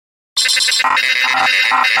Hello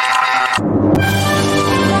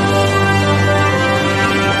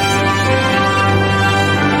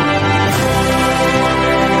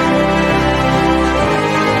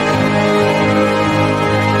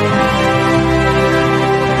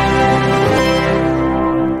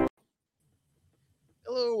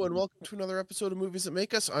and welcome to another episode of Movies That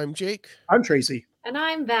Make Us. I'm Jake. I'm Tracy. And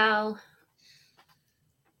I'm Val.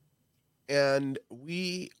 And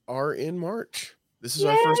we are in March. This is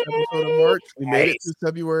our first episode of March. We made it through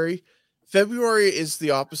February. February is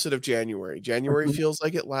the opposite of January. January feels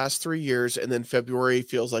like it lasts 3 years, and then February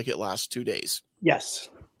feels like it lasts 2 days.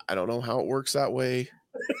 Yes. I don't know how it works that way.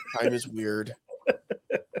 Time is weird.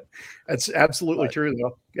 That's absolutely true,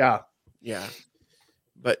 though. Yeah. Yeah.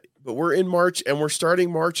 But we're in March, and we're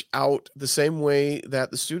starting March out the same way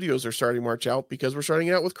that the studios are starting March out, because we're starting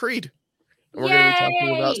it out with Creed. And we're going to be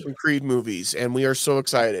talking about some Creed movies, and we are so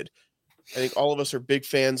excited. I think all of us are big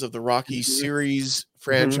fans of the Rocky series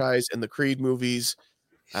franchise and the Creed movies.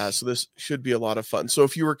 So this should be a lot of fun. So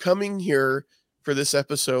if you were coming here for this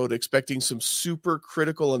episode expecting some super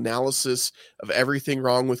critical analysis of everything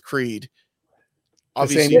wrong with Creed,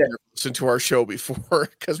 obviously you listened to our show before,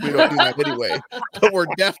 because we don't do that anyway. But we're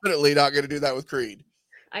definitely not going to do that with Creed.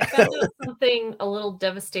 I found out something a little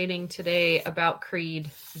devastating today about Creed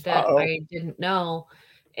that I didn't know.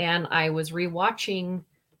 And I was rewatching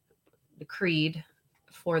the Creed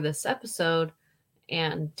for this episode,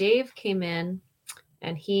 and Dave came in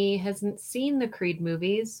and he hasn't seen the Creed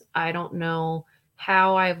movies. I don't know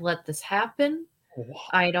how I've let this happen.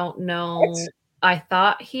 I don't know. What? I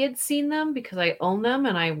thought he had seen them because I own them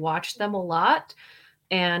and I watched them a lot.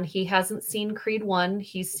 And he hasn't seen Creed 1.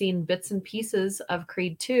 He's seen bits and pieces of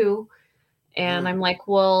Creed 2. And I'm like,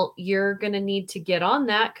 well, you're going to need to get on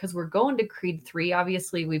that because we're going to Creed 3.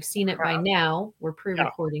 Obviously, we've seen it by now. We're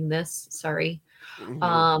pre-recording this. Sorry.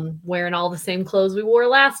 Wearing all the same clothes we wore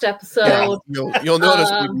last episode. Yeah, you'll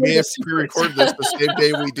notice we may have pre-recorded this the same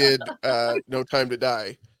day we did No Time to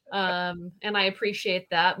Die. And I appreciate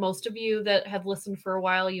that. Most of you that have listened for a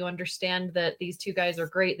while, you understand that these two guys are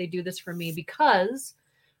great. They do this for me because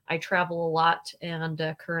I travel a lot, and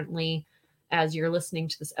currently, as you're listening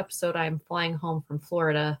to this episode, I'm flying home from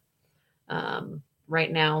Florida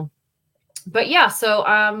right now. But yeah, so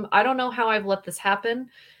I don't know how I've let this happen.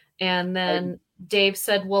 And then Dave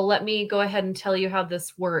said, well, let me go ahead and tell you how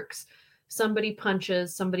this works. Somebody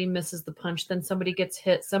punches, somebody misses the punch, then somebody gets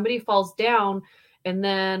hit, somebody falls down, and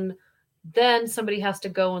then somebody has to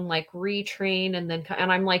go and like retrain, and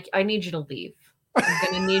I'm like, I need you to leave.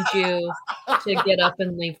 I'm going to need you to get up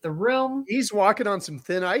and leave the room. He's walking on some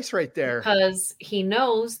thin ice right there. Because he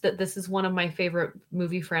knows that this is one of my favorite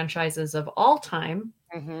movie franchises of all time.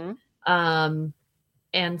 And I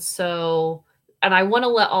want to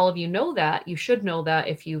let all of you know that. You should know that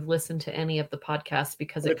if you've listened to any of the podcasts,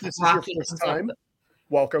 because if this is your first time,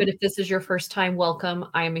 welcome. But if this is your first time, welcome.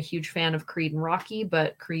 I am a huge fan of Creed and Rocky,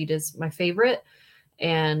 but Creed is my favorite.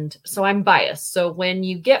 And so I'm biased. So when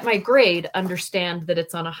you get my grade, understand that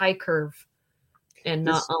it's on a high curve and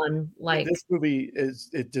not on like. This movie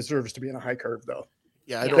it deserves to be on a high curve, though.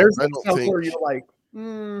 Yeah, I don't think where you're like,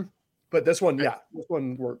 but this one, this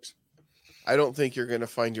one works. I don't think you're going to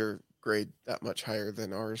find your grade that much higher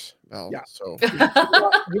than ours, Val. Yeah. So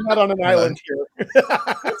you're not on an island here.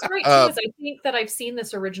 What's great too is I think that I've seen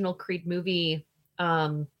this original Creed movie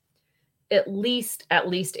at least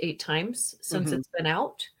 8 times since it's been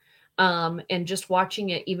out. And just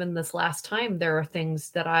watching it even this last time, there are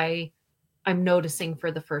things that I'm noticing for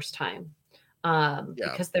the first time.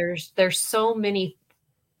 Because there's so many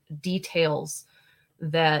details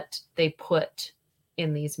that they put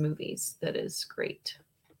in these movies that is great.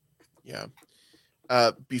 Yeah.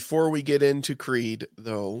 Before we get into Creed,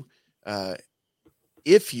 though,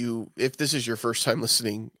 if this is your first time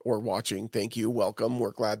listening or watching, thank you. Welcome. We're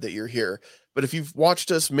glad that you're here. But if you've watched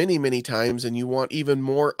us many, many times and you want even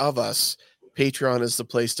more of us, Patreon is the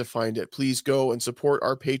place to find it. Please go and support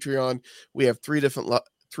our Patreon. We have three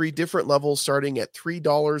different levels, starting at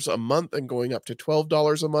 $3 a month and going up to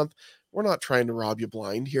 $12 a month. We're not trying to rob you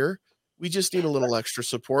blind here. We just need a little extra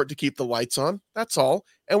support to keep the lights on. That's all.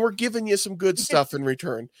 And we're giving you some good stuff in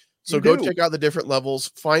return. So go check out the different levels,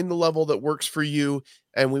 find the level that works for you,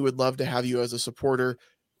 and we would love to have you as a supporter.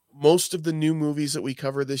 Most of the new movies that we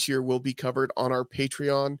cover this year will be covered on our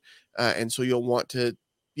Patreon, and so you'll want to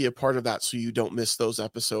be a part of that so you don't miss those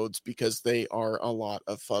episodes, because they are a lot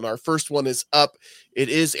of fun. Our first one is up. It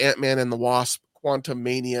is Ant-Man and the Wasp: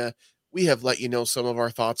 Quantumania. We have let you know some of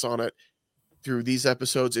our thoughts on it through these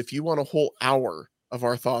episodes. If you want a whole hour of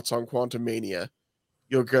our thoughts on Quantumania,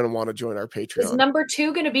 you're going to want to join our Patreon. Is number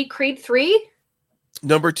 2 going to be Creed 3?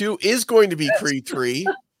 Number 2 is going to be Creed 3.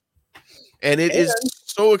 And it is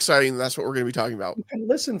so exciting. That's what we're going to be talking about. You can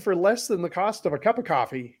listen for less than the cost of a cup of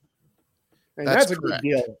coffee. And that's a good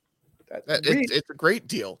deal. It's a great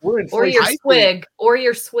deal. Or your swig.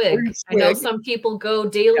 I know some people go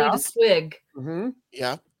daily to swig. Mm-hmm.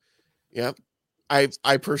 Yeah. Yeah.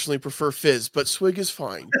 I personally prefer fizz, but swig is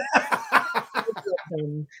fine.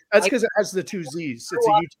 That's because it has the 2 Z's. It's a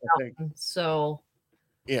Utah thing. So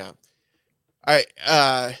yeah.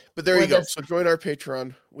 But there you go. So join our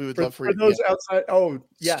Patreon. We would love for those outside. Oh,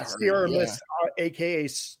 yeah. Sierra Mist, aka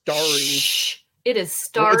Starry. It is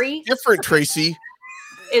Starry. Well, different, Tracy.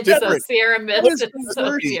 It's a Sierra Mist. It's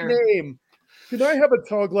so name. Can I have a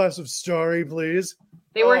tall glass of Starry, please?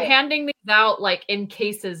 They were handing these out like in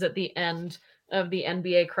cases at the end of the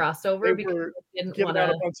NBA crossover because they didn't want to.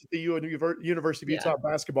 Out once at the University of Utah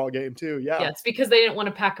basketball game too. Yeah, it's because they didn't want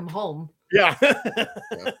to pack them home. Yeah.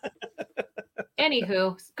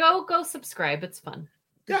 Anywho, go subscribe. It's fun.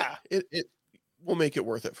 Yeah, it will make it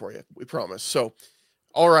worth it for you. We promise. So,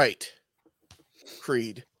 all right,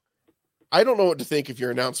 Creed. I don't know what to think of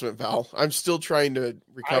your announcement, Val. I'm still trying to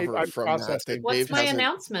recover from that. What's my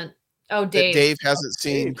announcement? Oh, Dave. Dave hasn't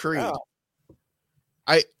seen Creed. Wow.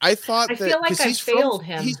 I thought I feel like I failed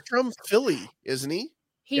him. He's from Philly, isn't he?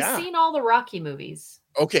 He's seen all the Rocky movies.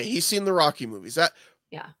 Okay, he's seen the Rocky movies. That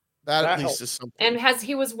at least is something. And as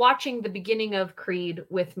he was watching the beginning of Creed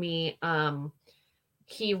with me,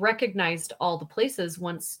 he recognized all the places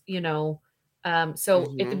once, so at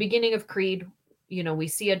the beginning of Creed, we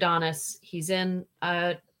see Adonis. He's in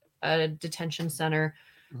a detention center.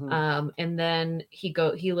 Mm-hmm. And then he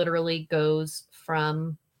literally goes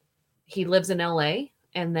he lives in LA.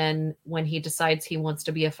 And then when he decides he wants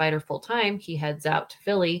to be a fighter full time, he heads out to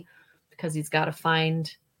Philly because he's got to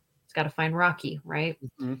find Rocky. Right.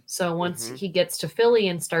 Mm-hmm. So once he gets to Philly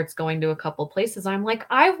and starts going to a couple places, I'm like,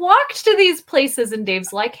 I walked to these places. And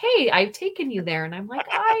Dave's like, hey, I've taken you there. And I'm like,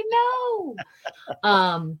 I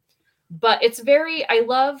know. But it's I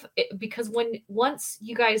love it because once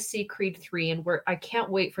you guys see Creed 3 and I can't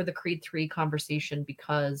wait for the Creed 3 conversation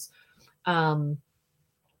because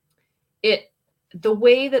the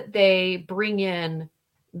way that they bring in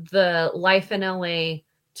the life in LA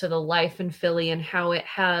to the life in Philly and how it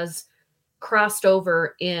has crossed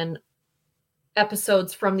over in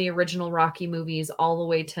episodes from the original Rocky movies all the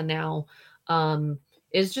way to now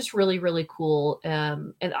is just really, really cool.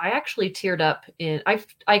 And I actually teared up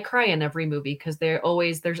I cry in every movie because there's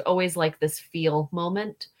always like this feel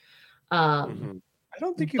moment. I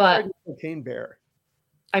don't think you cried in Cocaine Bear.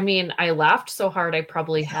 I mean, I laughed so hard I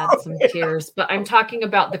probably had some tears, but I'm talking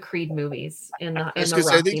about the Creed movies in the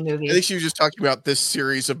Rocky movies. I think she was just talking about this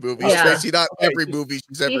series of movies, Tracy, not every movie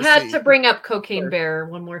she's ever seen. He had to bring up Cocaine Bear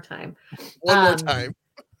one more time. One more time.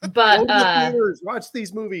 But watch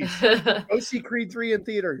these movies. Go see Creed 3 in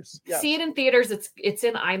theaters. Yeah. See it in theaters. It's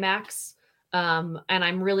in IMAX. And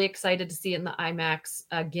I'm really excited to see it in the IMAX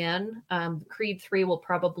again. Creed 3 I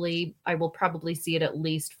will probably see it at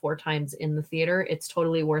least 4 times in the theater. It's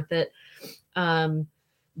totally worth it.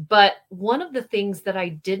 But one of the things that I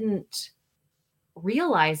didn't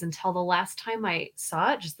realize until the last time I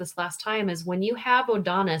saw it, just this last time, is when you have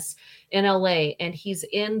Adonis in LA and he's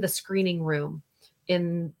in the screening room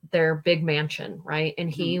in their big mansion, right? And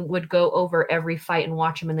he would go over every fight and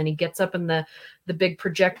watch him. And then he gets up in the big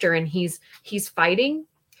projector and he's fighting.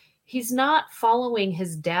 He's not following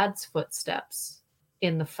his dad's footsteps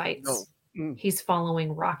in the fights. No. He's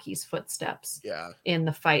following Rocky's footsteps in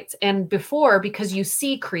the fights. And before, because you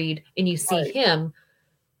see Creed and you see him,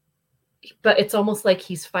 but it's almost like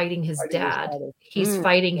he's fighting his dad. He's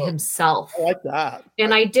fighting himself. I like that.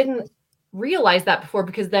 And I didn't realize that before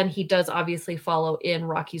because then he does obviously follow in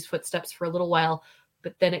Rocky's footsteps for a little while,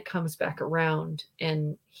 but then it comes back around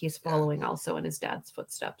and he's following also in his dad's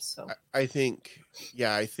footsteps. So I think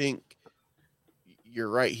you're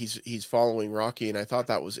right. He's following Rocky, and I thought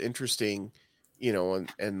that was interesting,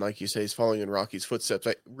 and like you say, he's following in Rocky's footsteps.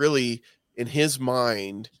 Really, in his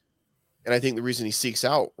mind, and I think the reason he seeks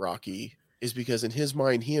out Rocky is because in his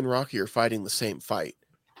mind, he and Rocky are fighting the same fight.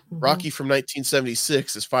 Rocky from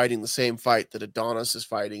 1976 is fighting the same fight that Adonis is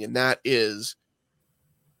fighting, and that is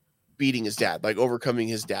beating his dad, like overcoming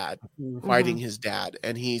his dad, fighting his dad,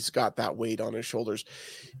 and he's got that weight on his shoulders.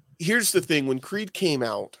 Here's the thing. When Creed came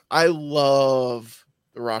out, I love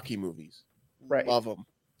the Rocky movies. Right. Love them.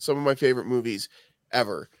 Some of my favorite movies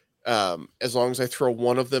ever. As long as I throw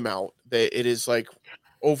one of them out, it is like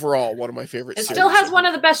overall one of my favorite series. It still has one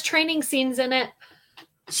of the best training scenes in it.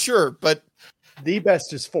 Sure, but the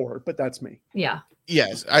best is 4, but that's me. Yeah.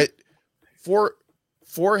 Yes. 4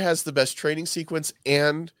 has the best training sequence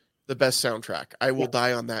and the best soundtrack. I will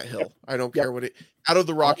die on that hill. I don't Yep. care what it out of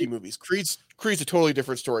the Rocky movies. Creed's a totally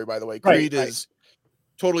different story, by the way. Right, Creed is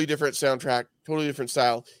totally different soundtrack, totally different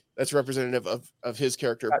style. That's representative of his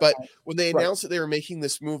character. That's but right. when they announced that they were making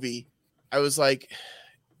this movie, I was like,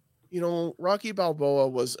 Rocky Balboa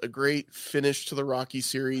was a great finish to the Rocky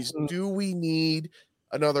series. Do we need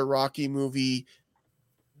another Rocky movie?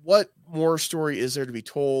 What more story is there to be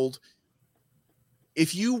told?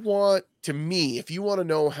 If you want to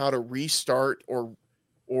know how to restart or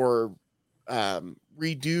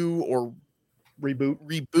redo or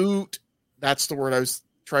reboot, that's the word I was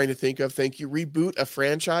trying to think of. Thank you. Reboot a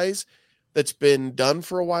franchise that's been done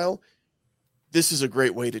for a while. This is a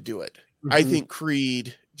great way to do it. Mm-hmm. I think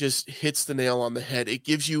Creed just hits the nail on the head. It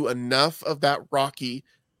gives you enough of that Rocky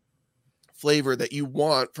flavor that you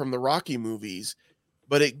want from the Rocky movies,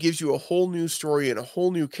 but it gives you a whole new story and a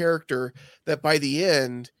whole new character that by the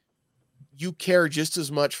end, you care just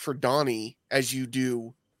as much for Donnie as you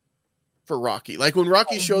do for Rocky. Like when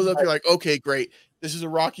Rocky shows up, you're like, okay, great. This is a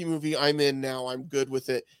Rocky movie. I'm in now. I'm good with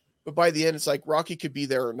it. But by the end, it's like Rocky could be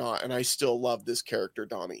there or not, and I still love this character,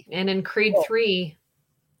 Donnie. And in Creed 3,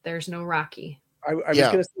 there's no Rocky. I was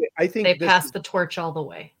going to say, I think they passed the torch all the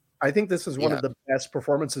way. I think this is one of the best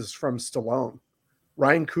performances from Stallone.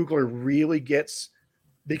 Ryan Coogler really gets,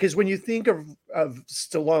 because when you think of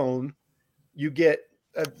Stallone, you get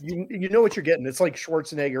you know what you're getting. It's like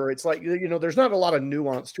Schwarzenegger. It's like, there's not a lot of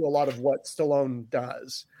nuance to a lot of what Stallone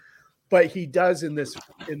does, but he does in this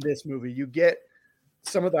movie. You get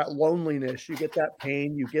some of that loneliness, you get that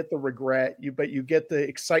pain, you get the regret, but you get the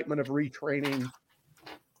excitement of retraining.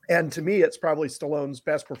 And to me, it's probably Stallone's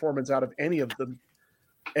best performance out of any of the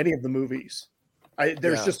movies.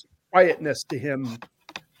 There's just quietness to him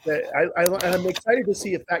that I'm excited to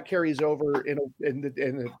see if that carries over in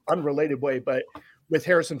an unrelated way, but with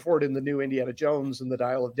Harrison Ford in the new Indiana Jones and the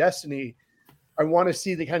Dial of Destiny, I want to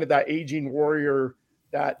see the kind of that aging warrior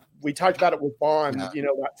that we talked about it with Bond,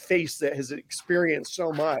 that face that has experienced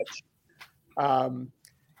so much. And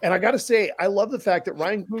I got to say, I love the fact that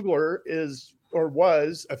Ryan Coogler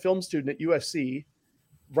was a film student at USC,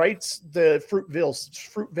 writes the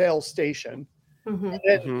Fruitvale Station, and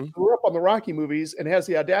then grew up on the Rocky movies and has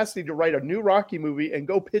the audacity to write a new Rocky movie and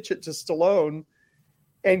go pitch it to Stallone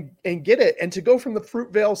and get it. And to go from the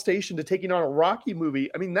Fruitvale Station to taking on a Rocky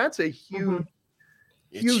movie, I mean, that's a huge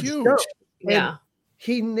jump. Yeah.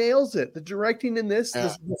 He nails it. The directing in this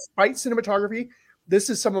fight cinematography, this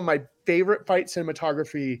is some of my favorite fight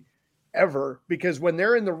cinematography ever, because when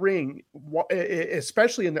they're in the ring,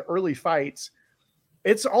 especially in the early fights,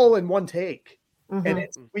 it's all in one take. And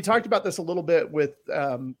we talked about this a little bit with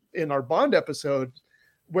in our Bond episode,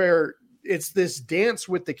 where it's this dance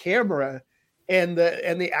with the camera and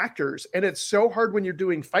the actors. And it's so hard when you're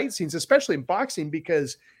doing fight scenes, especially in boxing,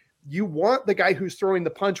 because you want the guy who's throwing the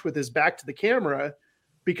punch with his back to the camera,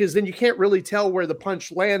 because then you can't really tell where the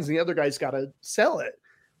punch lands and the other guy's got to sell it.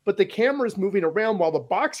 But the camera's moving around while the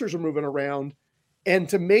boxers are moving around. And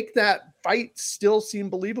to make that fight still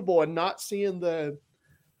seem believable and not seeing the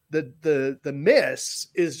miss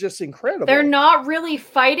is just incredible. They're not really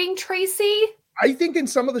fighting, Tracy. I think in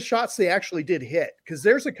some of the shots they actually did hit, because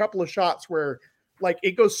there's a couple of shots where like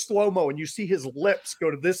it goes slow-mo and you see his lips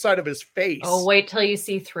go to this side of his face. Oh, wait till you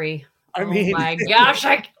see 3. I mean, my gosh.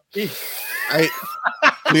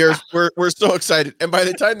 We're so excited. And by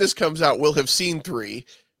the time this comes out, we'll have seen 3.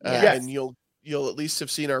 And you'll at least have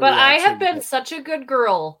seen our But reaction. I have been such a good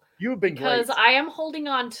girl. You've been because great. I am holding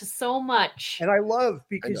on to so much. And I love,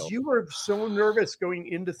 because you were so nervous going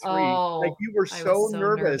into 3. Oh, like you were so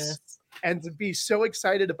nervous. And to be so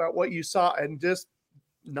excited about what you saw and just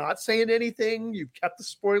not saying anything. You kept the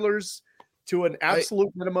spoilers to an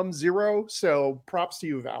absolute minimum 0. So props to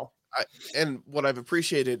you, Val. And what I've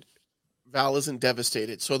appreciated, Val isn't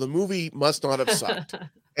devastated. So the movie must not have sucked.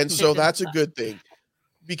 And so that's a good thing,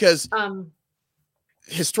 because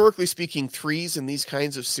historically speaking, 3s in these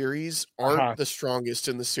kinds of series aren't the strongest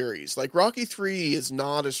in the series. Like Rocky 3 is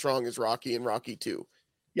not as strong as Rocky and Rocky 2.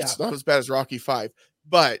 Yeah. It's not as bad as Rocky 5,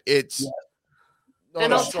 but it's not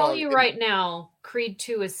and I'll tell you right now, Creed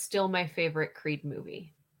 2 is still my favorite Creed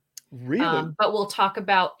movie. Really? But we'll talk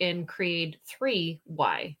about in Creed 3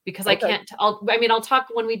 why, because I can't. I'll talk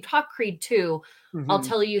when we talk Creed 2. I'll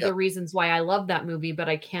tell you the reasons why I love that movie, but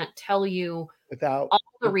I can't tell you without all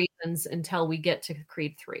the reasons until we get to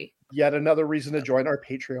Creed 3. Yet another reason to join our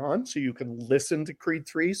Patreon, so you can listen to Creed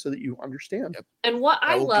 3 so that you understand. Yep. And what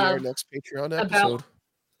I love our next Patreon episode about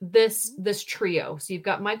this trio. So you've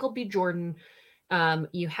got Michael B. Jordan,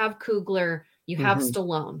 you have Coogler, You have Mhm.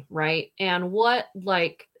 Stallone, right? And what,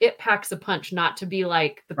 like, it packs a punch, not to be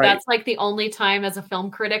like, but Right. that's like the only time as a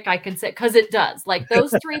film critic I can say, because it does. Like,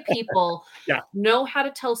 those three people Yeah. know how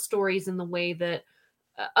to tell stories in the way that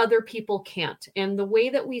other people can't. And the way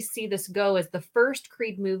that we see this go is the first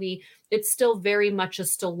Creed movie, it's still very much a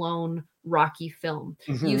Stallone Rocky film.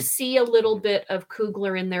 You Mhm. see a little bit of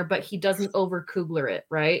Coogler in there, but he doesn't over Coogler it,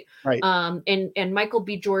 right? Right. And Michael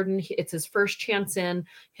B. Jordan, it's his first chance in.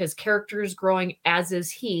 His character is growing, as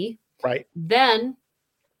is he. Right. Then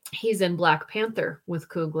he's in Black Panther with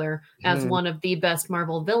Coogler as Mhm. one of the best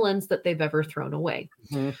Marvel villains that they've ever thrown away.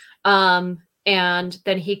 Mhm. And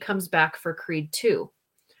then he comes back for Creed 2.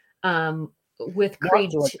 With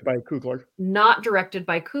Creed, Not directed by Coogler. not directed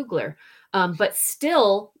by Coogler, but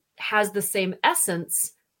still has the same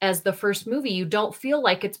essence as the first movie. You don't feel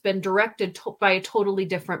like it's been directed by a totally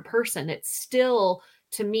different person. It still,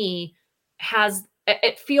 to me,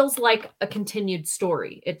 it feels like a continued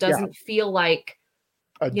story. It doesn't feel like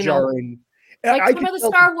A you know, jarring. like I some could of the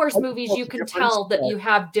tell- Star Wars I could movies, tell you the can difference, tell that but- you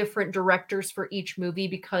have different directors for each movie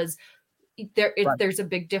because there's a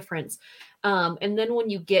big difference. And then when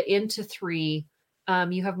you get into 3,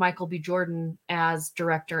 you have Michael B. Jordan as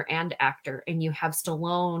director and actor, and you have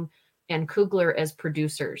Stallone and Coogler as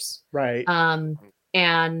producers. Right.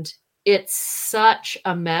 And it's such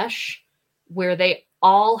a mesh where they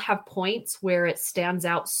all have points where it stands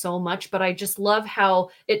out so much, but I just love how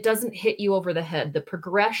it doesn't hit you over the head. The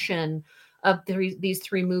progression of these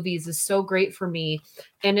 3 movies is so great for me.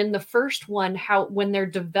 And in the first one, how when they're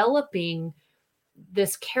developing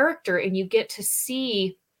this character and you get to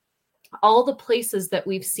see all the places that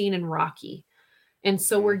we've seen in Rocky. And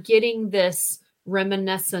so we're getting this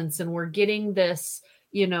reminiscence and we're getting this,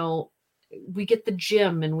 we get the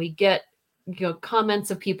gym and we get,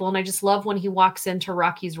 comments of people. And I just love when he walks into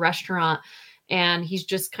Rocky's restaurant and he's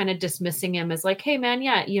just kind of dismissing him as like, hey man,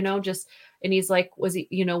 yeah, and he's like, was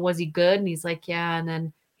he good? And he's like, yeah. And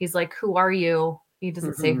then he's like, who are you? He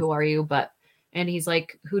doesn't say, who are you? And he's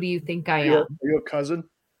like, who do you think I am? Are you a cousin?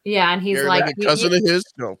 Yeah. And he's You're like, a cousin of his?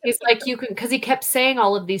 No. he's like, you can, because he kept saying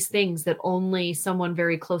all of these things that only someone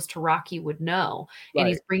very close to Rocky would know. And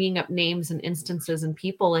he's bringing up names and instances and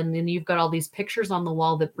people. And then you've got all these pictures on the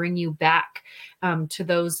wall that bring you back to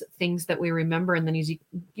those things that we remember. And then you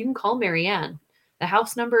can call Marianne. The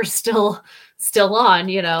house number is still on,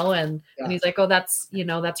 and he's like, oh,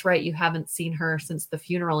 that's right. You haven't seen her since the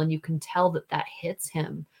funeral. And you can tell that hits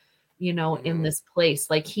him. In this place,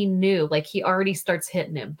 like he knew, like he already starts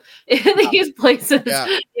hitting him in these places,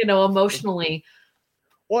 emotionally.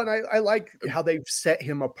 Well, and I like how they've set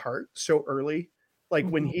him apart so early. Like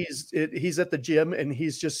when he's at the gym and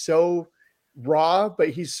he's just so raw, but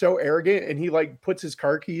he's so arrogant and he like puts his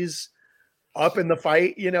car keys up in the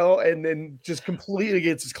fight, and then just completely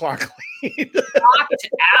gets his clock clean. Knocked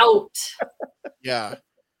out. Yeah.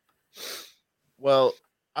 Well,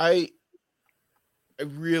 I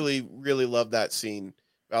really, really love that scene,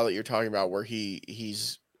 Val, that you're talking about where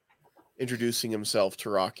he's introducing himself to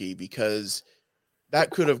Rocky, because that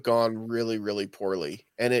could have gone really, really poorly.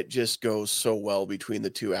 And it just goes so well between the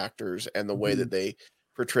two actors and the way that they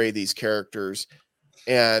portray these characters.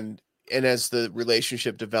 And as the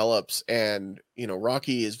relationship develops and,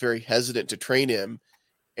 Rocky is very hesitant to train him.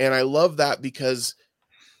 And I love that because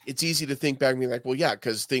it's easy to think back and be like, well, yeah,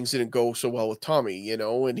 because things didn't go so well with Tommy,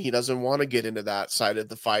 and he doesn't want to get into that side of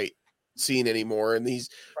the fight scene anymore. And he's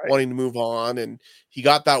wanting to move on. And he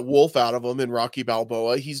got that wolf out of him in Rocky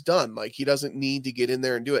Balboa. He's done. Like, he doesn't need to get in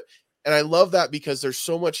there and do it. And I love that because there's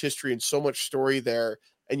so much history and so much story there.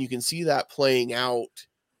 And you can see that playing out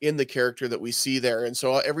in the character that we see there. And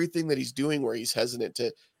so everything that he's doing where he's hesitant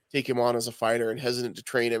to take him on as a fighter and hesitant to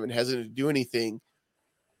train him and hesitant to do anything,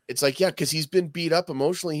 it's like, yeah, because he's been beat up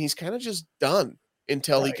emotionally. He's kind of just done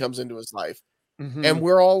until he comes into his life. And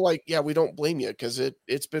we're all like, yeah, we don't blame you because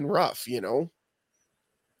it's been rough, and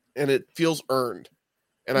it feels earned.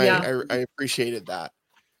 And I appreciated that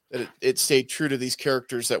it stayed true to these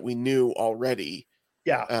characters that we knew already.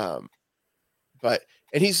 Yeah.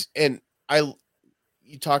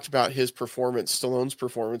 You talked about his performance, Stallone's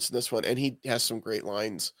performance in this one, and he has some great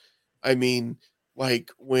lines. I mean, like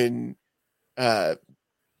when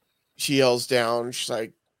she yells down, she's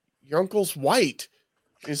like, your uncle's white.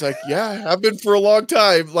 He's like, yeah, I've been for a long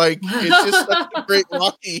time. Like, it's just such a great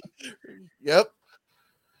Rocky. Yep.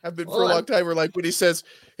 I've been for a long time. Or like when he says,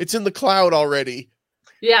 it's in the cloud already.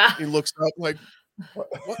 Yeah. He looks up like,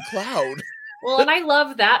 what cloud? Well, and I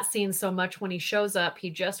love that scene so much when he shows up.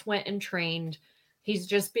 He just went and trained. He's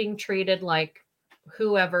just being treated like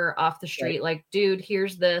whoever off the street. Right. Like, dude,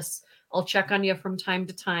 here's this. I'll check on you from time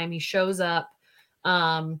to time. He shows up.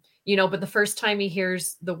 but the first time he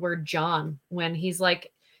hears the word John, when he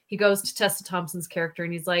goes to Tessa Thompson's character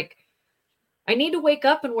and he's like, I need to wake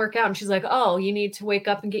up and work out. And she's like, oh, you need to wake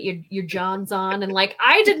up and get your Johns on. And like,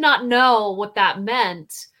 I did not know what that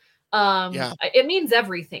meant. It means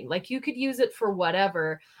everything. Like you could use it for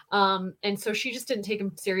whatever. And so she just didn't take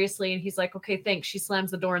him seriously. And he's like, okay, thanks. She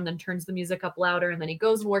slams the door and then turns the music up louder. And then he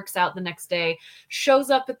goes and works out the next day, shows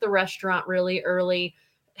up at the restaurant really early,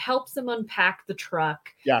 helps him unpack the truck.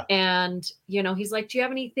 Yeah. And, he's like, do you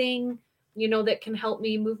have anything, that can help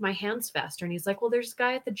me move my hands faster? And he's like, well, there's a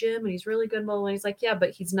guy at the gym and he's really good. And he's like, yeah,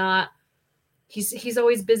 but he's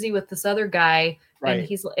always busy with this other guy. Right.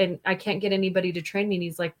 And I can't get anybody to train me. And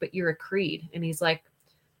he's like, but you're a Creed. And he's like,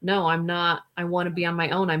 no, I'm not. I want to be on my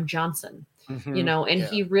own. I'm Johnson,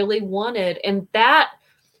 he really wanted, and that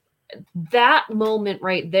moment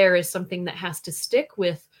right there is something that has to stick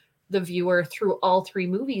with the viewer through all three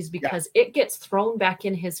movies, because it gets thrown back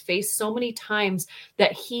in his face so many times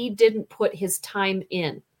that he didn't put his time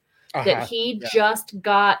in, that he just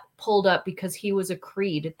got pulled up because he was a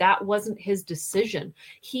Creed. That wasn't his decision.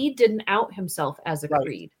 He didn't out himself as a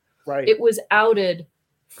Creed. Right. It was outed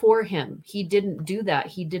for him. He didn't do that.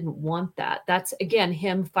 He didn't want that. That's, again,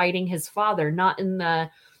 him fighting his father, not in the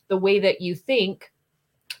way that you think,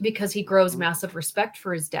 because he grows massive respect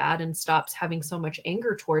for his dad and stops having so much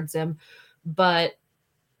anger towards him. But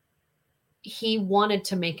he wanted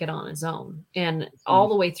to make it on his own. And all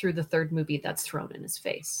the way through the third movie, that's thrown in his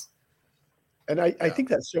face. And I think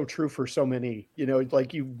that's so true for so many,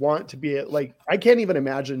 like you want to be like, I can't even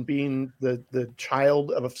imagine being the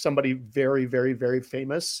child of somebody very, very, very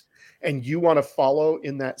famous, and you want to follow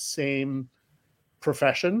in that same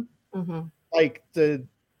profession. Mm-hmm. Like the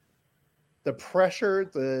pressure,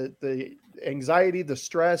 the anxiety, the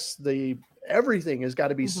stress, everything has got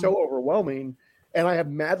to be so overwhelming. And I have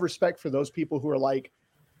mad respect for those people who are like,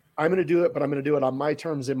 I'm going to do it, but I'm going to do it on my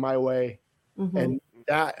terms, in my way. Mm-hmm. And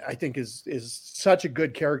that, I think, is such a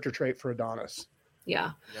good character trait for Adonis.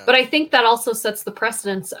 Yeah. But I think that also sets the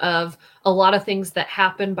precedence of a lot of things that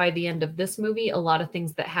happen by the end of this movie, a lot of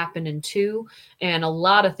things that happen in 2, and a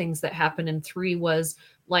lot of things that happen in 3 was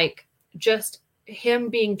like just him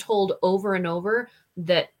being told over and over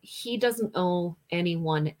that he doesn't owe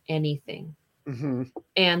anyone anything. Mm-hmm.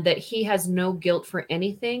 And that he has no guilt for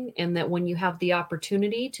anything, and that when you have the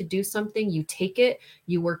opportunity to do something, you take it,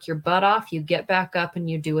 you work your butt off, you get back up and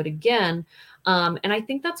you do it again. And I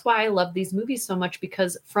think that's why I love these movies so much,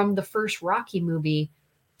 because from the first Rocky movie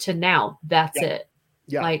to now, that's it.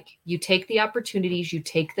 Yeah. Like you take the opportunities, you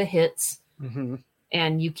take the hits,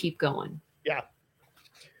 and you keep going. Yeah.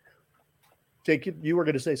 Jake, you were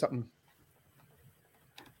going to say something.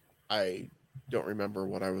 I don't remember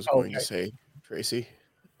what I was going to say, Tracy.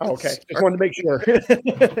 Oh, okay. Just wanted to make sure.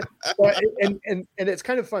 Well, and it's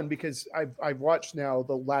kind of fun because I've watched now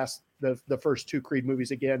the first 2 Creed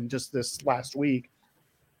movies again just this last week,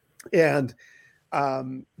 and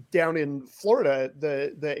down in Florida,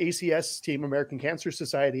 the ACS team, American Cancer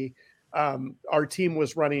Society, our team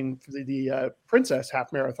was running the Princess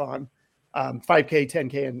Half Marathon, 5K,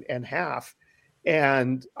 10K, and half.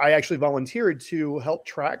 And I actually volunteered to help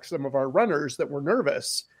track some of our runners that were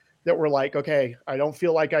nervous, that were like, okay, I don't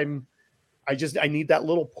feel like I need that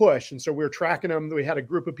little push. And so we were tracking them. We had a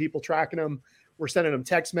group of people tracking them. We're sending them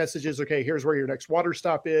text messages. Okay, here's where your next water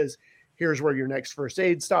stop is. Here's where your next first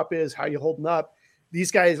aid stop is. How you holding up? These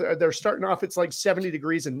guys, they're starting off, it's like 70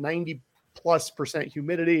 degrees and 90+%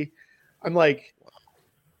 humidity. I'm like,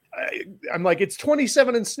 it's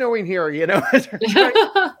 27 and snowing here,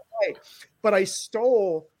 But I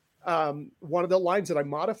stole one of the lines that I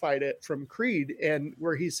modified it from Creed, and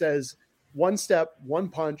where he says, one step, one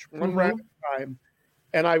punch, one round at a time.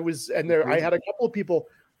 And I had a couple of people,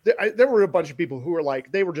 there were a bunch of people who were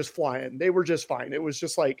like, they were just flying. They were just fine. It was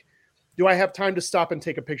just like, do I have time to stop and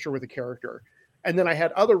take a picture with a character? And then I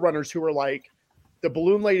had other runners who were like, the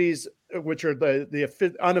balloon ladies, which are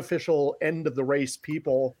the unofficial end of the race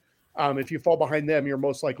people. If you fall behind them, you're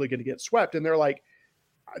most likely going to get swept. And they're like,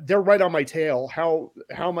 they're right on my tail. How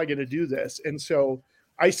am I going to do this? And so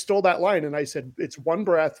I stole that line and I said, it's one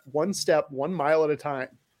breath, one step, 1 mile at a time.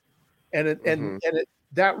 And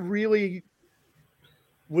that really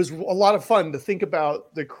was a lot of fun to think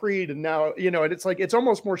about the Creed. And now, and it's like, it's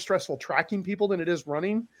almost more stressful tracking people than it is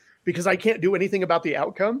running, because I can't do anything about the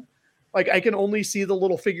outcome. Like I can only see the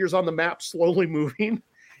little figures on the map slowly moving.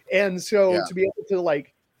 And so to be able to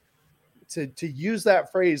like, to use that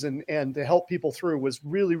phrase and to help people through was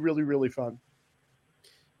really, really, really fun.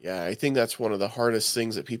 Yeah, I think that's one of the hardest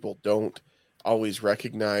things that people don't always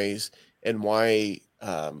recognize, and why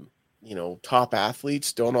top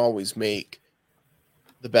athletes don't always make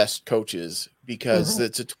the best coaches, because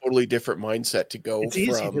it's a totally different mindset to go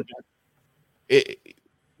from it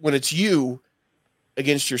when it's you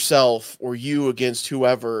against yourself or you against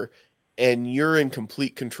whoever, and you're in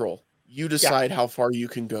complete control. You decide how far you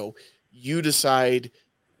can go. You decide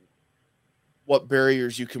what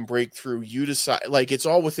barriers you can break through. You decide, like, it's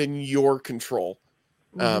all within your control.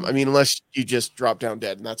 I mean, unless you just drop down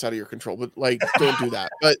dead and that's out of your control, but like, don't do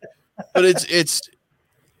that.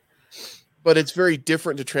 But it's very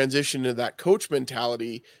different to transition to that coach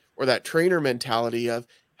mentality or that trainer mentality of,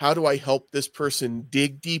 how do I help this person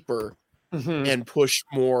dig deeper and push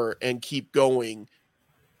more and keep going?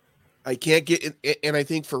 I can't get, and I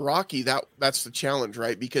think for Rocky, that's the challenge,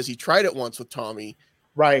 right? Because he tried it once with Tommy,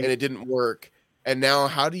 right, and it didn't work. And now,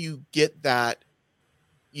 how do you get that?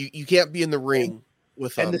 You can't be in the ring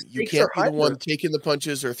with them. You can't be the one taking the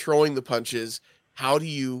punches or throwing the punches. How do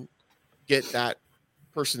you get that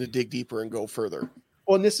person to dig deeper and go further?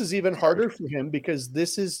 Well, and this is even harder for him because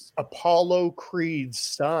this is Apollo Creed's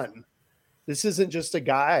son. This isn't just a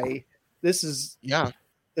guy. This is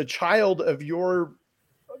the child of your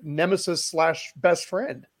nemesis / best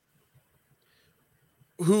friend,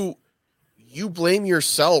 who you blame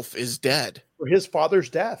yourself is dead for his father's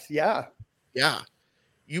death. Yeah.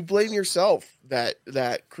 You blame yourself that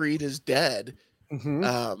Creed is dead,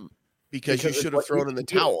 because you should have thrown in the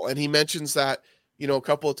towel. And he mentions that, a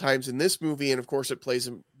couple of times in this movie, and of course it plays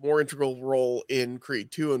a more integral role in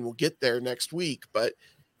Creed 2, and we'll get there next week. But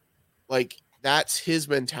like, that's his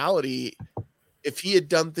mentality. If he had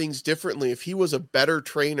done things differently, if he was a better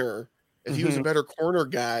trainer, if he was a better corner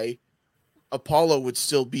guy, Apollo would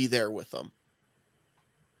still be there with them.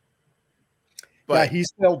 But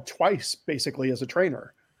he's failed twice basically as a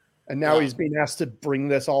trainer. And now he's being asked to bring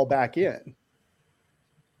this all back in.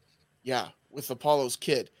 Yeah, with Apollo's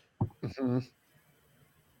kid. And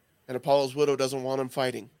Apollo's widow doesn't want him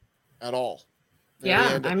fighting at all.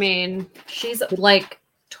 I mean, she's like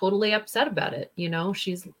totally upset about it.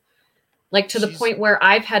 She's like to the point where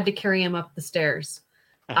I've had to carry him up the stairs.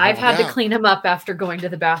 I've had to clean him up after going to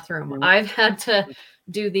the bathroom. I've had to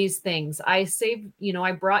do these things. I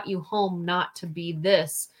brought you home not to be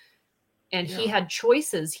this. And he had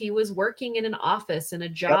choices. He was working in an office in a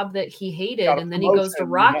job that he hated. And then he goes to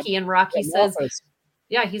Rocky, and Rocky says,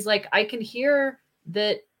 he's like, I can hear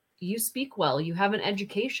that you speak well. You have an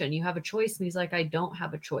education. You have a choice. And he's like, I don't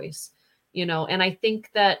have a choice. And I think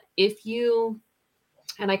that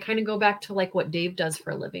and I kind of go back to like what Dave does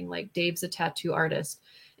for a living. Like, Dave's a tattoo artist.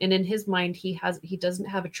 And in his mind, he doesn't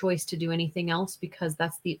have a choice to do anything else, because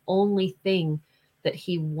that's the only thing that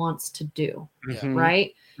he wants to do.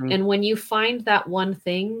 Right. And when you find that one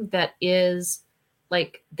thing that is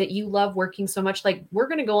like, that you love working so much, like, we're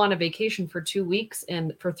going to go on a vacation for 2 weeks,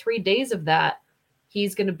 and for 3 days of that,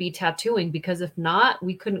 he's going to be tattooing, because if not,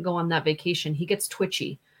 we couldn't go on that vacation. He gets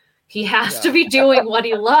twitchy. He has to be doing what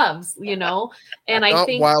he loves, And I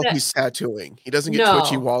think while he's tattooing, he doesn't get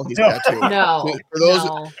twitchy while he's tattooing. For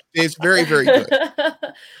those, it's very, very good.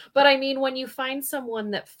 But I mean, when you find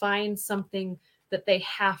someone that finds something that they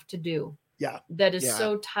have to do, that is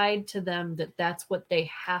so tied to them that that's what they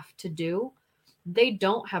have to do, they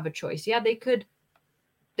don't have a choice. Yeah, they could.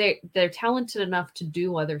 They're talented enough to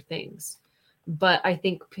do other things, but I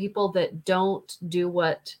think people that don't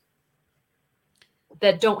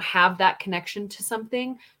have that connection to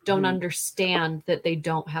something don't understand that they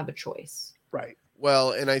don't have a choice. Right.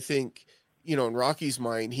 Well, and I think, in Rocky's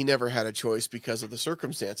mind, he never had a choice because of the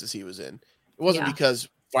circumstances he was in. It wasn't because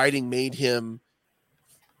fighting made him,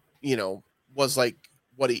 was like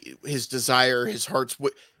his desire, his heart's,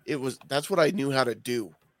 that's what I knew how to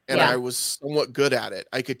do. And I was somewhat good at it.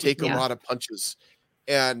 I could take a lot of punches.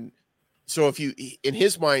 And so in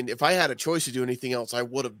his mind, if I had a choice to do anything else, I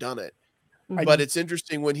would have done it. But it's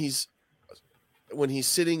interesting when he's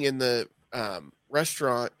sitting in the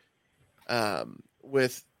restaurant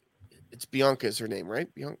with, it's Bianca is her name,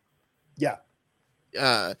 right? Bianca. Yeah.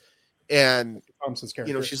 And Thompson's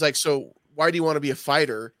character. She's like, so why do you want to be a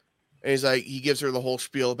fighter? And he's like, he gives her the whole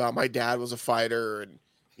spiel about, my dad was a fighter, and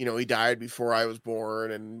he died before I was born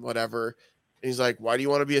and whatever. And he's like, why do you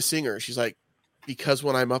want to be a singer? She's like, because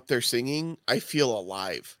when I'm up there singing, I feel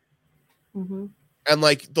alive. And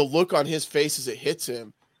like the look on his face as it hits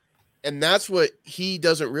him. And that's what he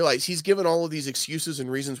doesn't realize. He's given all of these excuses and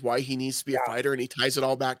reasons why he needs to be a fighter, and he ties it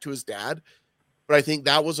all back to his dad. But I think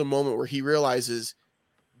that was a moment where he realizes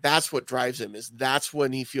that's what drives him, that's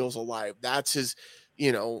when he feels alive. That's his,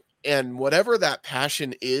 and whatever that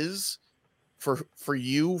passion is for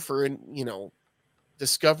you,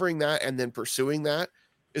 discovering that and then pursuing that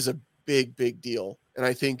is a big, big deal. And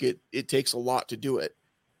I think it takes a lot to do it.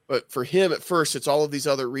 But for him at first, it's all of these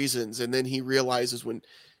other reasons. And then he realizes when,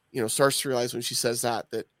 starts to realize when she says that,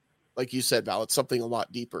 like you said, Val, it's something a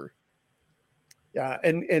lot deeper. Yeah.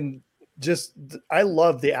 And just, I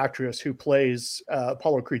love the actress who plays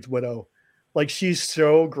Apollo Creed's widow. Like, she's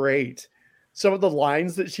so great. Some of the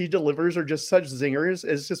lines that she delivers are just such zingers.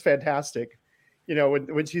 It's just fantastic.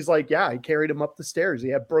 When she's like, yeah, I carried him up the stairs. He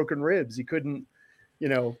had broken ribs. He couldn't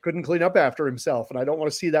clean up after himself. And I don't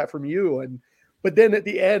want to see that from you. But then at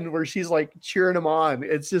the end where she's like cheering him on,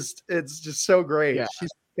 it's just so great. Yeah. She's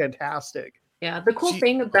fantastic. Yeah. The cool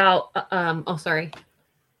thing about, sorry.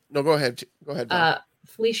 No, go ahead. Go ahead.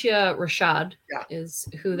 Phylicia Rashad is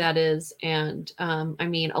who that is. And I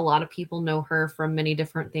mean, a lot of people know her from many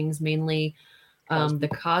different things, mainly the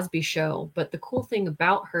Cosby Show. But the cool thing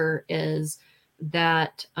about her is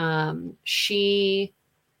that she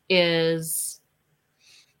is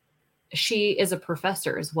a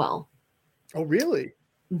professor as well. Oh, really?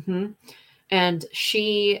 Mm-hmm. And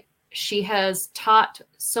she has taught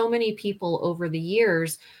so many people over the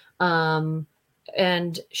years. And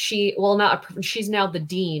she's now the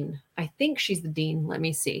dean. I think she's the dean. Let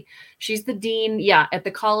me see. She's the dean. Yeah. At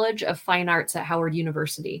the College of Fine Arts at Howard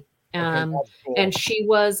University. Cool. And she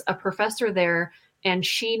was a professor there. And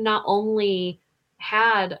she not only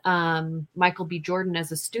had Michael B. Jordan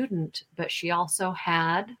as a student, but she also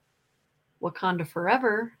had Wakanda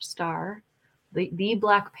Forever star, the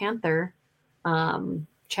Black Panther,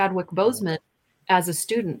 Chadwick Boseman as a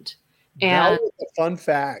student. And that was a fun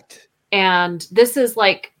fact. And this is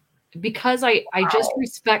like, because I just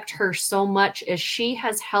respect her so much, as she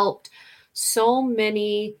has helped so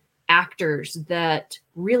many actors that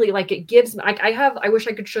really, like, it gives me, I wish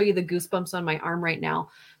I could show you the goosebumps on my arm right now,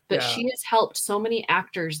 but she has helped so many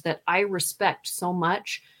actors that I respect so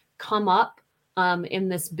much come up in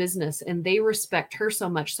this business, and they respect her so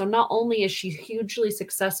much. So not only is she hugely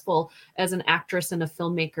successful as an actress and a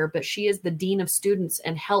filmmaker, but she is the dean of students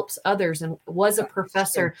and helps others, and was a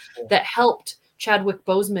professor that helped Chadwick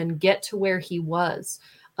Boseman get to where he was.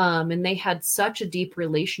 And they had such a deep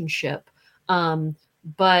relationship.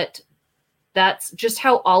 But that's just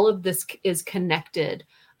how all of this is connected.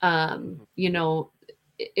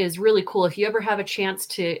 Is really cool. If you ever have a chance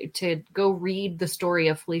to go read the story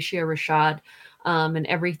of Phylicia Rashad and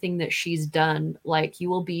everything that she's done, like, you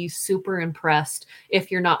will be super impressed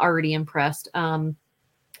if you're not already impressed.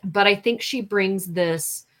 But I think she brings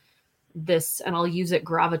this, and I'll use it,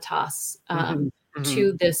 gravitas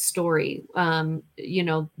to this story.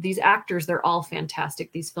 These actors, they're all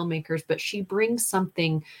fantastic, these filmmakers, but she brings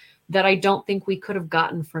something that I don't think we could have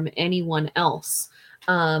gotten from anyone else.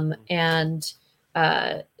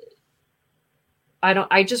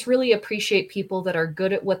 I just really appreciate people that are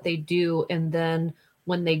good at what they do. And then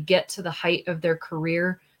when they get to the height of their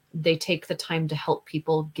career, they take the time to help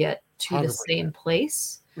people get to 100%. The same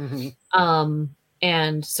place.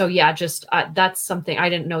 And so, that's something I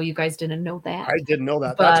didn't know. You guys didn't know that. I didn't know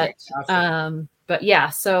that. But yeah,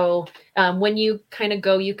 so when you kind of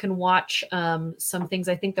go, you can watch some things.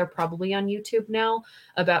 I think they're probably on YouTube now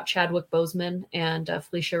about Chadwick Boseman, and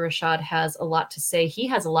Phylicia Rashad has a lot to say. He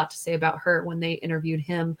has a lot to say about her when they interviewed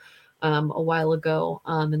him a while ago,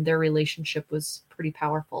 and their relationship was pretty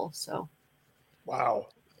powerful. So, wow,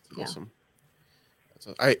 that's awesome.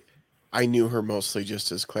 I knew her mostly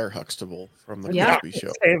just as Claire Huxtable from the Cosby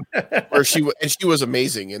Show, where she was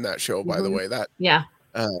amazing in that show. By the way,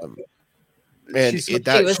 and she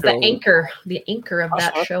was the anchor of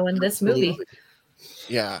that show in this movie.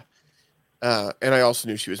 Yeah. And I also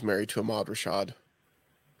knew she was married to Ahmad Rashad,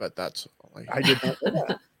 but that's all I did not know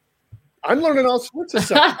that. I'm learning all sorts of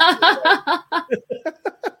stuff.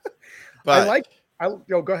 But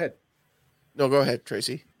go ahead. No, go ahead,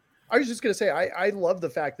 Tracy. I was just going to say, I love the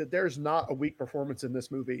fact that there's not a weak performance in this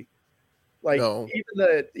movie. Like,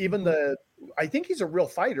 even the, I think he's a real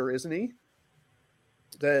fighter, isn't he?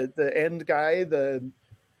 The end guy, the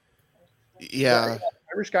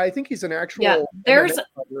Irish guy. I think he's an actual. Yeah, there's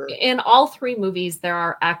in all three movies there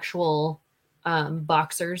are actual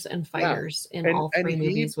boxers and fighters in all three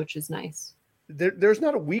movies, which is nice. There's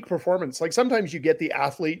not a weak performance. Like, sometimes you get the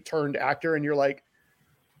athlete turned actor, and you're like,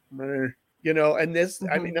 and this.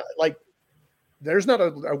 I mean, like, there's not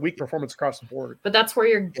a weak performance across the board. But that's where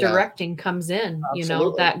your directing comes in.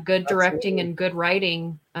 Absolutely. That good directing and good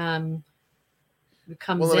writing.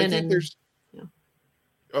 Comes in, and there's.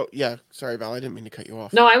 Oh yeah, sorry, Val. I didn't mean to cut you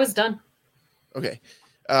off. No, I was done. Okay,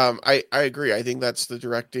 I agree. I think that's the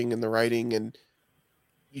directing and the writing, and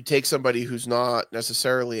you take somebody who's not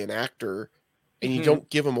necessarily an actor, and you don't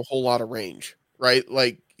give them a whole lot of range, right?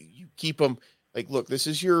 Like, you keep them like, look, this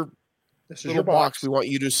is your box. We want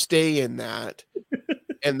you to stay in that,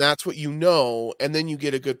 and that's what you know, and then you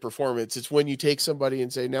get a good performance. It's when you take somebody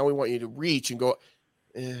and say, now we want you to reach and go,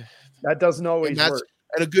 that doesn't always and work.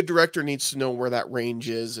 And a good director needs to know where that range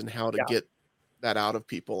is and how to Yeah. get that out of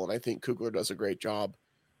people. And I think Coogler does a great job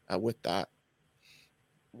with that,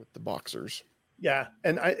 with the boxers. Yeah.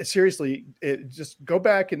 And I seriously, just go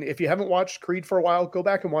back, and if you haven't watched Creed for a while, go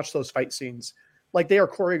back and watch those fight scenes. Like, they are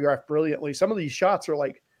choreographed brilliantly. Some of these shots are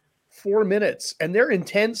like 4 minutes, and they're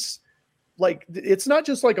intense. Like, it's not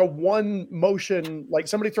just like a one motion, like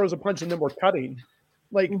somebody throws a punch and then we're cutting.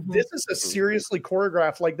 Like, this is a seriously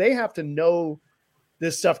choreographed, like, they have to know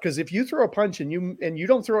this stuff, because if you throw a punch and you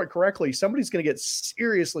don't throw it correctly, somebody's going to get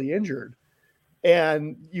seriously injured.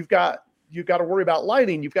 And you've got to worry about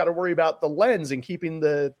lighting. You've got to worry about the lens and keeping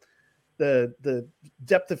the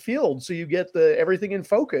depth of field, so you get everything in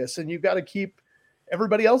focus, and you've got to keep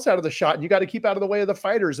everybody else out of the shot, and you got to keep out of the way of the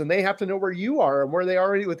fighters, and they have to know where you are and where they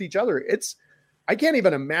are with each other. I can't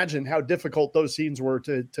even imagine how difficult those scenes were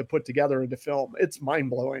to put together and to film. It's mind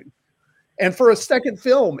blowing. And for a second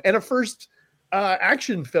film and a first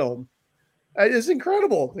action film, it's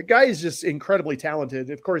incredible. The guy is just incredibly talented.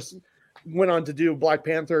 Of course, went on to do Black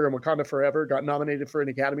Panther and Wakanda Forever, got nominated for an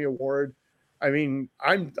Academy Award. I mean,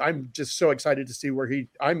 I'm just so excited to see where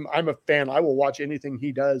I'm a fan. I will watch anything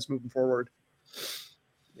he does moving forward.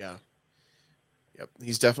 Yeah. Yep.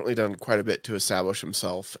 He's definitely done quite a bit to establish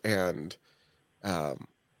himself, and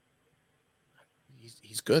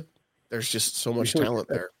he's good. There's just so much talent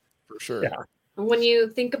there, for sure. Yeah. When you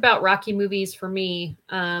think about Rocky movies, for me,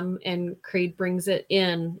 and Creed brings it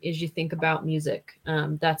in, is you think about music.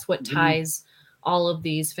 That's what ties all of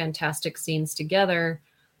these fantastic scenes together.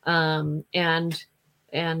 And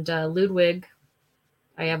Ludwig,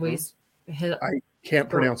 I can't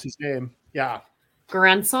pronounce his name. Yeah.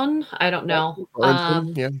 Göransson, I don't know.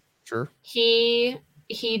 Yeah, sure. He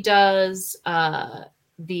does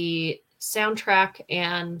the soundtrack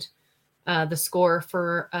and the score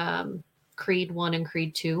for Creed 1 and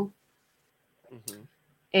Creed 2. Mm-hmm.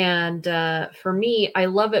 And for me, I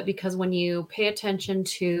love it because when you pay attention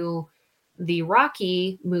to the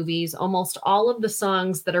Rocky movies, almost all of the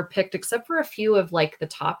songs that are picked, except for a few of like the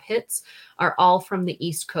top hits, are all from the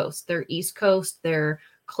East Coast. They're East Coast. They're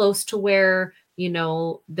close to where,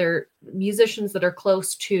 they're musicians that are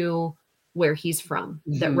close to where he's from,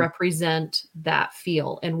 that represent that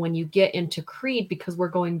feel. And when you get into Creed, because we're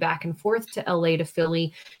going back and forth to LA to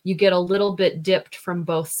Philly, you get a little bit dipped from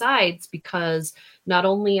both sides, because not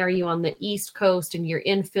only are you on the East Coast and you're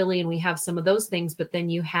in Philly and we have some of those things, but then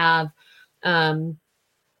you have,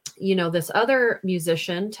 this other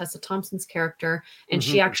musician, Tessa Thompson's character, and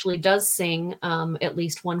she actually does sing at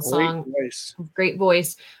least one song. Great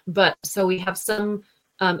voice. But so we have some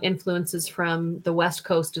influences from the West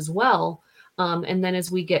Coast as well. And then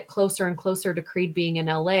as we get closer and closer to Creed being in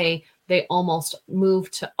LA, they almost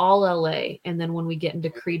move to all LA. And then when we get into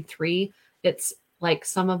Creed 3, it's like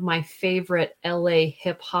some of my favorite LA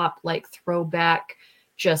hip hop, like throwback,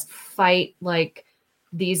 just fight, like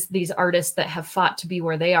these artists that have fought to be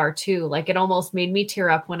where they are too. Like, it almost made me tear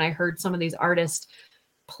up when I heard some of these artists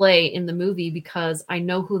play in the movie, because I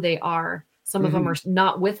know who they are. Some of them are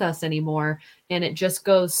not with us anymore. And it just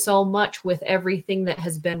goes so much with everything that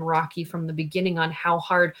has been Rocky from the beginning, on how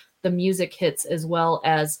hard the music hits, as well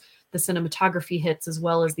as the cinematography hits, as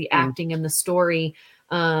well as the acting and the story.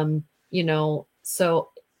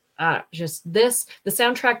 Just the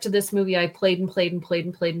soundtrack to this movie, I played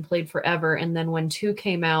forever. And then when 2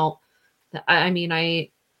 came out,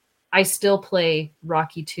 I still play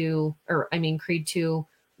Rocky 2, Creed 2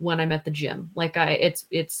 when I'm at the gym. Like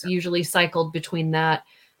it's usually cycled between that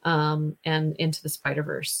and Into the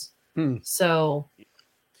Spider-Verse. So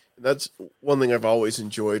that's one thing I've always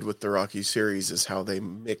enjoyed with the Rocky series, is how they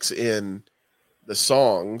mix in the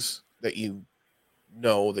songs that you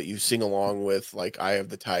sing along with, like Eye of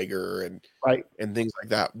the Tiger and things like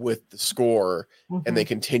that, with the score. And they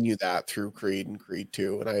continue that through Creed and Creed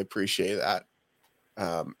 2. And I appreciate that.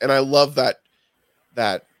 And I love that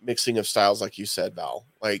mixing of styles, like you said, Val.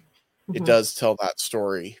 Like, it does tell that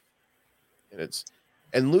story.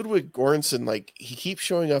 And Ludwig Göransson, like, he keeps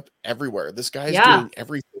showing up everywhere. This guy's doing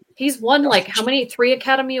everything. He's won like how many 3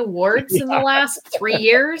 Academy Awards in the last 3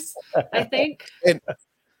 years, I think.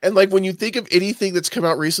 And like, when you think of anything that's come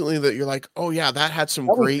out recently that you're like, oh yeah, that had some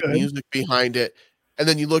great music behind it, and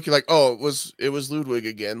then you look, you're like, oh, it was Ludwig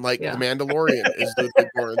again. Like The Mandalorian is Ludwig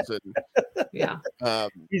Göransson. Yeah.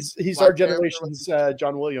 He's our generation's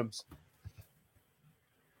John Williams.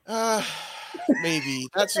 Maybe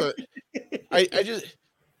that's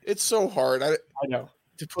it's so hard. I know,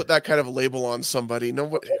 to put that kind of label on somebody.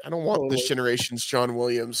 No, I don't want this generation's John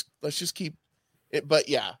Williams. Let's just keep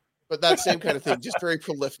But that same kind of thing, just very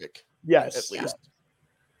prolific. Yes, at least.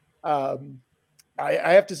 I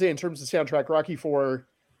have to say, in terms of soundtrack, Rocky IV,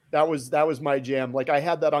 that was my jam. Like, I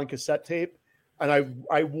had that on cassette tape, and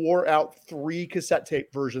I wore out 3 cassette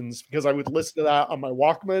tape versions because I would listen to that on my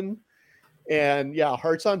Walkman. And yeah,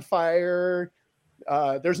 Hearts on Fire.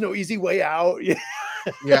 There's No Easy Way Out.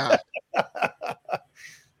 Yeah.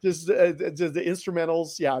 Just the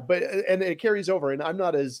instrumentals. Yeah. But, and it carries over, and I'm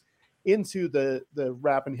not as into the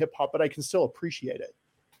rap and hip hop, but I can still appreciate it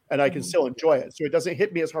and I can still enjoy it. So it doesn't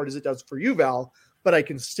hit me as hard as it does for you, Val, but I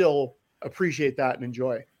can still appreciate that and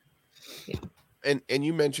enjoy. Yeah. And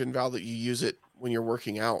you mentioned, Val, that you use it when you're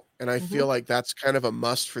working out. And I feel like that's kind of a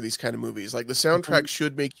must for these kind of movies. Like, the soundtrack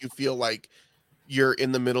should make you feel like you're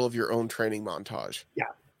in the middle of your own training montage. Yeah.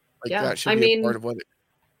 Like, that should be a part of what it.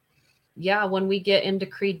 Yeah. When we get into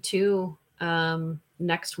Creed 2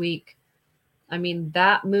 next week, I mean,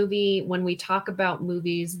 that movie, when we talk about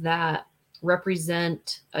movies that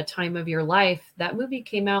represent a time of your life, that movie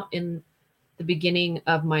came out in the beginning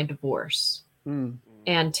of my divorce.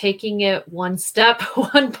 And taking it one step,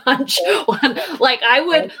 one punch, like I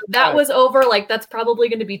would, that was over. Like, that's probably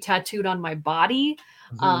going to be tattooed on my body,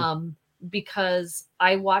 because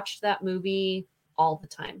I watched that movie all the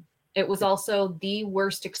time. It was also the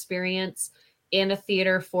worst experience in a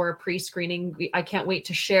theater for a pre-screening. I can't wait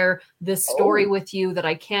to share this story with you that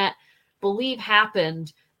I can't believe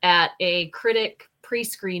happened at a critic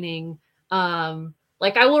pre-screening.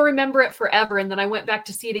 Like, I will remember it forever. And then I went back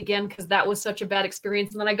to see it again because that was such a bad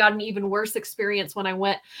experience. And then I got an even worse experience when I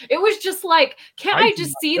went. It was just like, can't I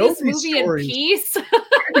just see this movie in peace? I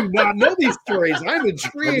do not know these stories. I'm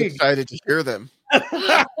intrigued. I'm excited to hear them.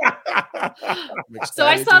 So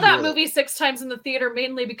I saw that movie 6 times in the theater,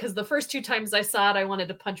 mainly because the first 2 times I saw it, I wanted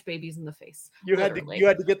to punch babies in the face. You had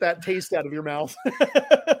to get that taste out of your mouth.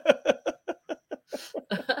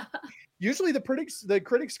 Usually the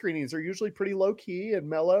critic screenings are usually pretty low key and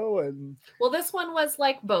mellow. And well, this one was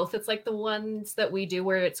like both. It's like the ones that we do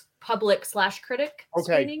where it's public/critic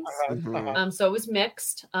screenings. So it was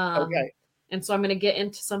mixed. And so I'm going to get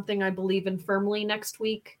into something I believe in firmly next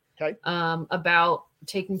week. About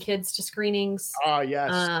taking kids to screenings.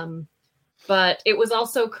 Yes. But it was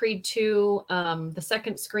also Creed 2. The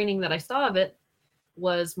second screening that I saw of it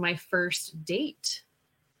was my first date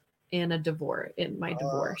in my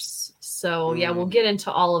divorce. So yeah, we'll get into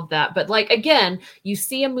all of that. But like, again, you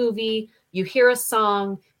see a movie, you hear a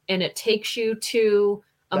song, and it takes you to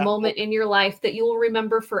a moment in your life that you will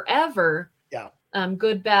remember forever. Yeah.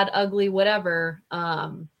 Good, bad, ugly, whatever.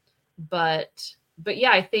 But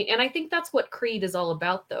yeah, I think that's what Creed is all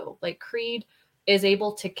about, though. Like, Creed is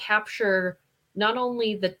able to capture not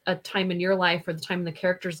only a time in your life or the time in the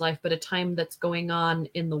character's life, but a time that's going on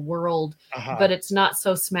in the world, but it's not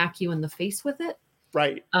so smack you in the face with it.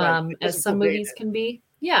 Right. As some movies can be.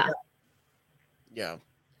 Yeah.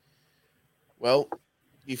 Well,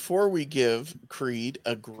 before we give Creed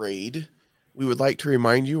a grade, we would like to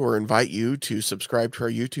remind you or invite you to subscribe to our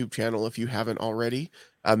YouTube channel if you haven't already.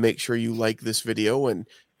 Make sure you like this video and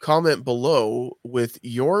comment below with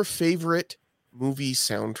your favorite movie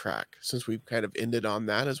soundtrack. Since we've kind of ended on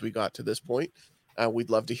that as we got to this point, we'd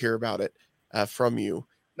love to hear about it from you.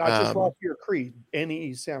 Not just Rocky or Creed,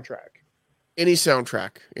 any soundtrack. Any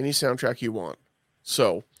soundtrack you want.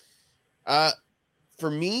 So,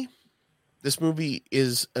 for me, this movie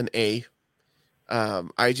is an A.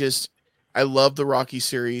 I love the Rocky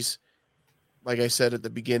series, like I said at the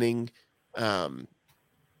beginning.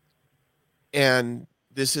 And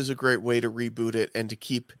this is a great way to reboot it and to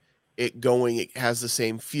keep it going. It has the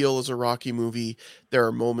same feel as a Rocky movie. There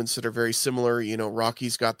are moments that are very similar. You know,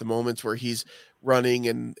 Rocky's got the moments where he's running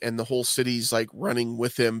and the whole city's like running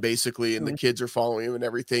with him basically, and the kids are following him and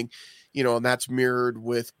everything, you know, and that's mirrored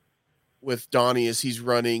with Donnie as he's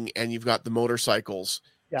running, and you've got the motorcycles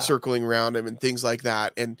circling around him and things like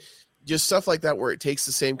that. And just stuff like that, where it takes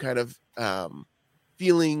the same kind of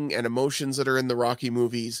feeling and emotions that are in the Rocky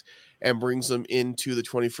movies and brings them into the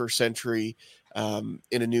 21st century in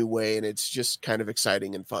a new way. And it's just kind of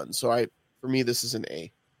exciting and fun. So for me, this is an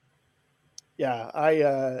A. Yeah.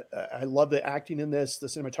 I love the acting in this, the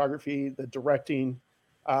cinematography, the directing.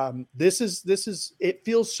 It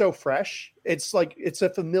feels so fresh. It's like, it's a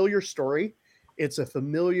familiar story. It's a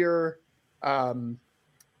familiar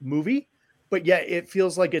movie, but yeah, it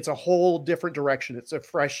feels like it's a whole different direction. It's a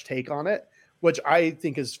fresh take on it, which I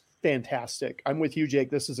think is fantastic. I'm with you,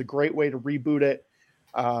 Jake. This is a great way to reboot it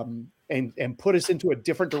and put us into a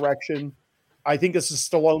different direction. I think this is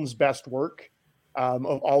Stallone's best work of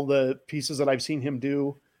all the pieces that I've seen him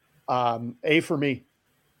do. A for me.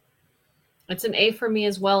 It's an A for me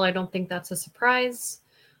as well. I don't think that's a surprise.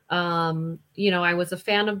 I was a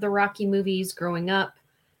fan of the Rocky movies growing up.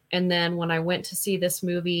 And then when I went to see this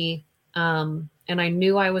movie, and I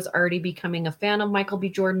knew I was already becoming a fan of Michael B.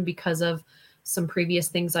 Jordan because of some previous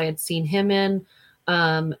things I had seen him in.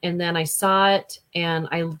 And then I saw it and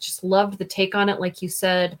I just loved the take on it. Like you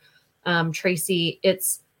said, Tracy,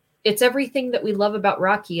 it's everything that we love about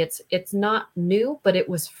Rocky. It's not new, but it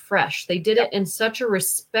was fresh. They did it in such a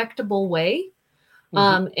respectable way.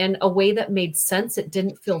 And a way that made sense. It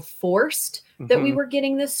didn't feel forced that we were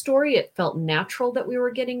getting this story. It felt natural that we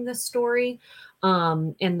were getting this story.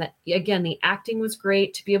 And that, again, the acting was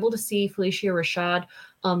great. To be able to see Felicia Rashad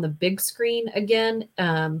on the big screen again.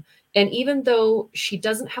 And even though she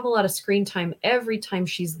doesn't have a lot of screen time, every time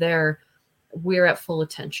she's there, we're at full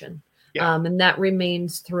attention. Yeah. And that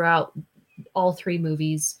remains throughout all three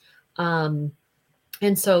movies. And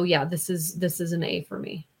so, yeah, this is an A for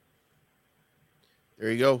me.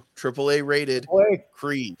 There you go. AAA rated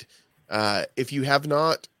Creed. If you have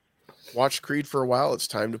not watched Creed for a while, it's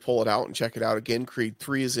time to pull it out and check it out again. Creed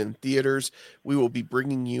 3 is in theaters. We will be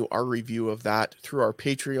bringing you our review of that through our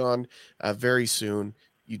Patreon very soon.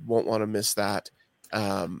 You won't want to miss that.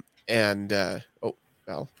 Val.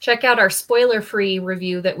 Check out our spoiler-free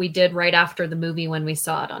review that we did right after the movie when we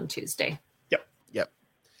saw it on Tuesday. Yep.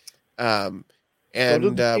 And we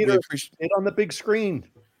appreciate it on the big screen.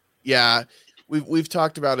 Yeah. We've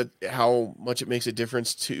talked about it, how much it makes a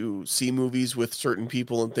difference to see movies with certain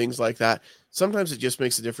people and things like that. Sometimes it just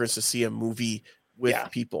makes a difference to see a movie with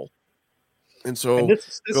people. And so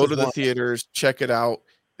this go to the theaters, check it out.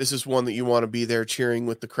 This is one that you want to be there cheering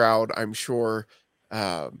with the crowd, I'm sure.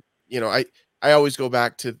 I always go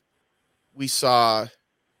back to, we saw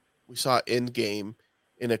Endgame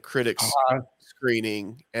in a critics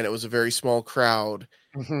screening, and it was a very small crowd.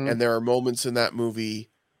 And there are moments in that movie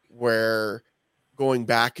where going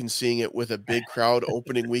back and seeing it with a big crowd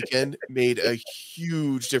opening weekend made a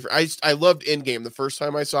huge difference. I loved Endgame the first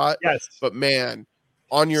time I saw it. Yes. But man,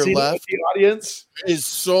 on your left, the audience is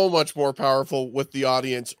so much more powerful with the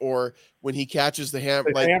audience, or when he catches the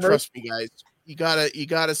hammer. Trust me, guys, you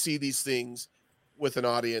gotta see these things with an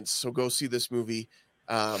audience. So go see this movie.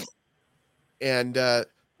 And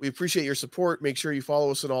we appreciate your support. Make sure you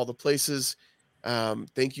follow us in all the places.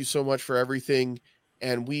 Thank you so much for everything.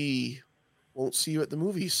 And we won't see you at the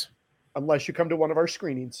movies. Unless you come to one of our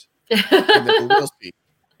screenings. And then we will see.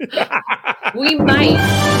 We might.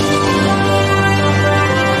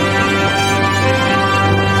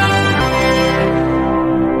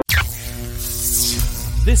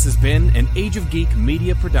 This has been an Age of Geek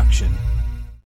media production.